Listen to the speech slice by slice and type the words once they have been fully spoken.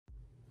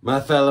My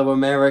fellow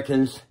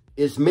Americans,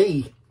 it's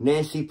me,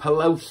 Nancy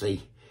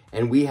Pelosi,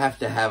 and we have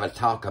to have a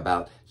talk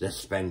about the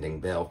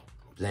spending bill,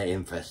 the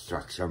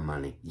infrastructure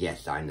money.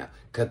 Yes, I know.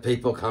 Because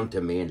people come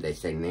to me and they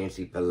say,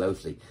 Nancy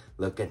Pelosi,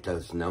 look at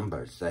those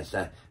numbers. I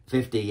said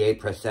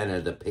 58%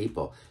 of the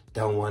people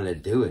don't want to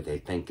do it. They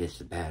think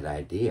it's a bad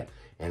idea.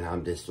 And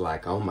I'm just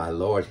like, oh my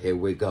Lord, here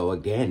we go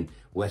again.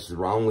 What's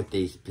wrong with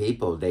these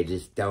people? They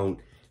just don't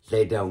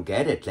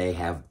get it. They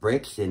have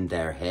bricks in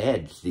their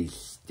heads, these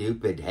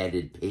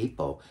stupid-headed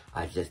people.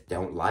 I just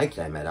don't like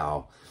them at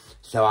all.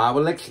 So I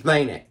will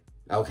explain it,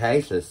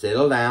 okay? So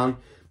settle down,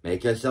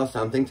 make yourself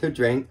something to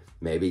drink,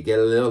 maybe get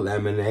a little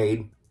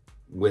lemonade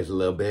with a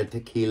little bit of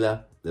tequila,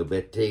 a little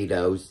bit of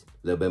Tito's,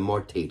 a little bit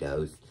more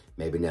Tito's,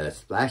 maybe another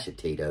splash of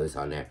Tito's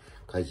on there,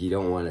 because you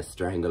don't want to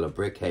strangle a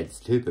brickhead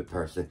stupid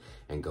person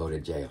and go to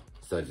jail.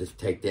 So just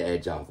take the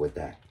edge off with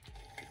that.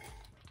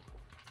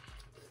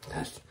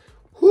 That's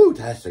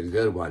a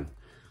good one.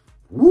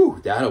 Woo,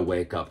 that'll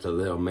wake up the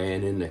little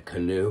man in the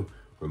canoe.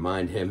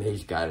 Remind him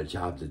he's got a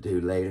job to do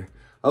later.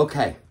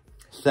 Okay,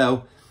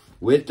 so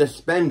with the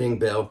spending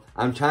bill,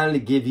 I'm trying to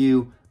give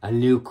you a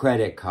new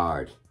credit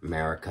card,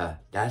 America.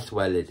 That's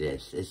what it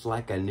is. It's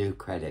like a new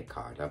credit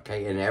card,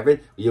 okay?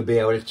 And you'll be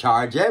able to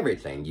charge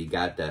everything. You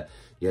got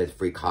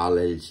free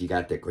college, you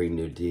got the Green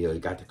New Deal, you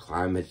got the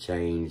climate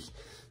change,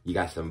 you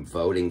got some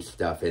voting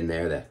stuff in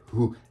there that,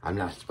 I'm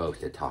not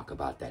supposed to talk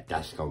about that.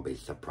 That's going to be a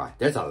surprise.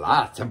 There's a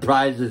lot of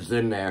surprises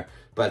in there.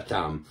 But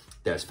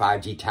there's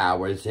 5G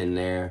towers in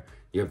there.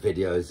 Your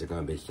videos are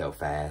going to be so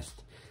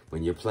fast.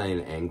 When you're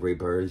playing Angry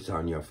Birds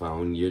on your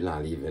phone, you're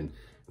not even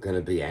going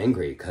to be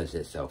angry because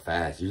it's so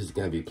fast. You're just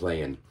going to be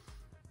playing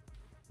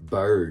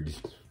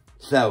birds.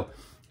 So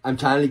I'm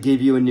trying to give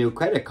you a new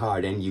credit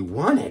card, and you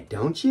want it,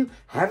 don't you?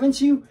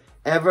 Haven't you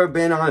ever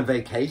been on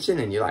vacation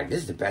and you're like,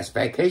 this is the best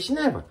vacation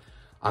ever?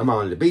 I'm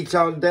on the beach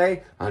all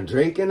day, I'm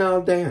drinking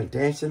all day, I'm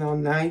dancing all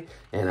night,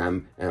 and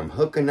I'm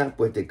hooking up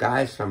with the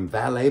guys from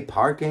valet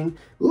parking.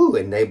 Ooh,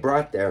 and they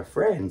brought their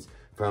friends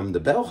from the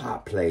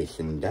bellhop place,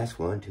 and that's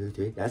 1, 2,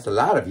 3. That's a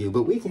lot of you,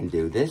 but we can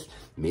do this.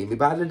 Meet me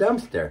by the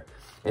dumpster.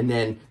 And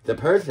then the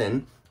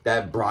person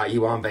that brought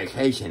you on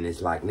vacation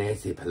is like,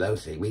 Nancy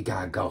Pelosi, we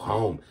gotta go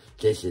home.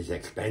 This is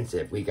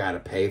expensive. We gotta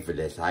pay for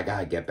this. I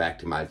gotta get back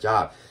to my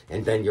job.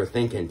 And then you're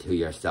thinking to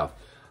yourself,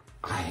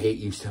 I hate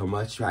you so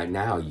much right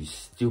now, you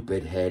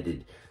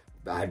stupid-headed.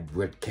 I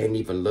can't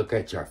even look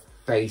at your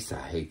face. I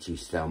hate you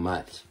so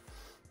much.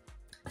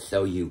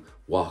 So you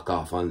walk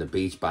off on the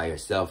beach by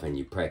yourself and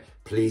you pray,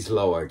 please,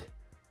 Lord,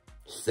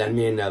 send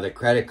me another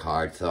credit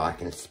card so I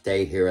can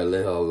stay here a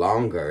little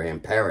longer in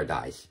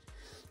paradise.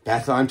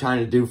 That's what I'm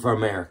trying to do for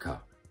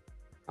America.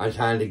 I'm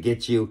trying to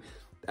get you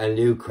a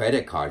new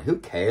credit card. Who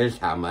cares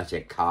how much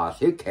it costs?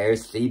 Who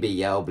cares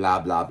CBO,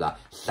 blah, blah, blah.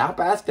 Stop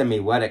asking me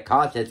what it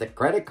costs. It's a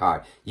credit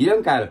card. You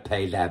don't got to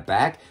pay that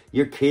back.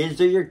 Your kids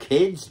or your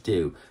kids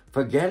do.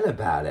 Forget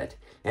about it.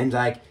 And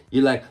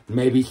you're like,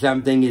 maybe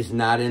something is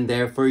not in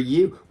there for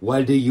you.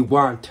 What do you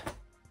want?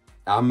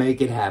 I'll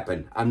make it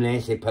happen. I'm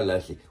Nancy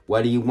Pelosi.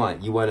 What do you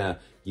want? You wanna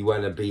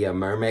be a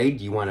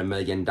mermaid? You want $1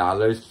 million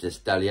to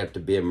study up to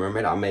be a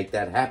mermaid? I'll make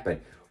that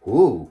happen.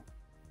 Ooh.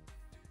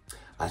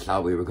 I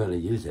thought we were going to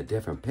use a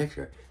different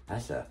picture.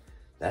 That's a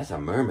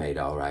mermaid,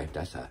 all right.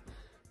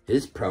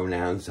 His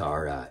pronouns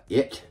are,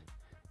 it,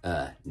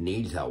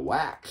 needs a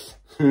wax.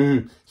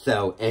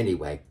 So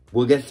anyway,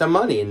 we'll get some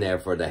money in there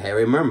for the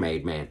hairy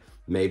mermaid man.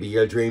 Maybe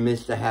your dream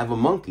is to have a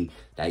monkey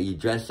that you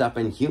dress up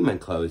in human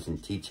clothes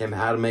and teach him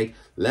how to make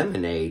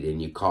lemonade,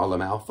 and you call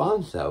him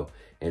Alfonso,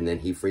 and then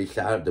he freaks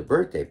out at the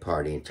birthday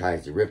party and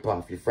tries to rip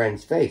off your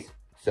friend's face.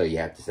 So you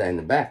have to send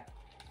him back.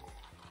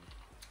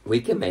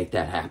 We can make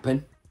that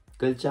happen.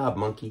 Good job,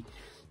 monkey.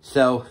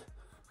 So,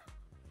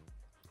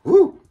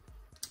 woo,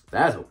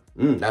 that's a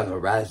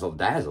razzle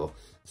dazzle.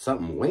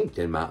 Something winked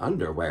in my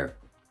underwear.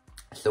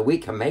 So we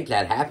can make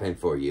that happen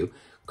for you.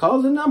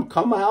 Call the number,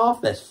 call my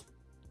office.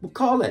 We'll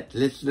call it.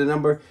 Listen to the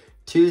number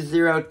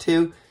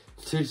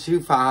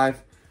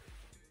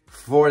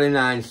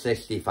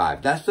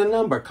 202-225-4965. That's the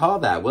number. Call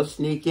that. We'll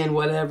sneak in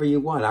whatever you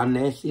want. I'm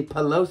Nancy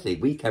Pelosi.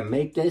 We can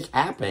make this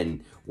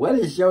happen. What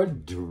is your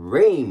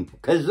dream?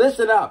 Because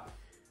listen up.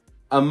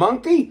 A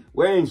monkey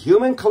wearing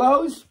human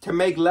clothes to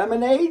make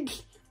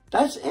lemonades?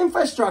 That's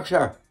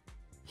infrastructure.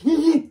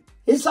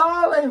 It's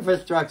all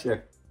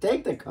infrastructure.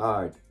 Take the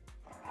card.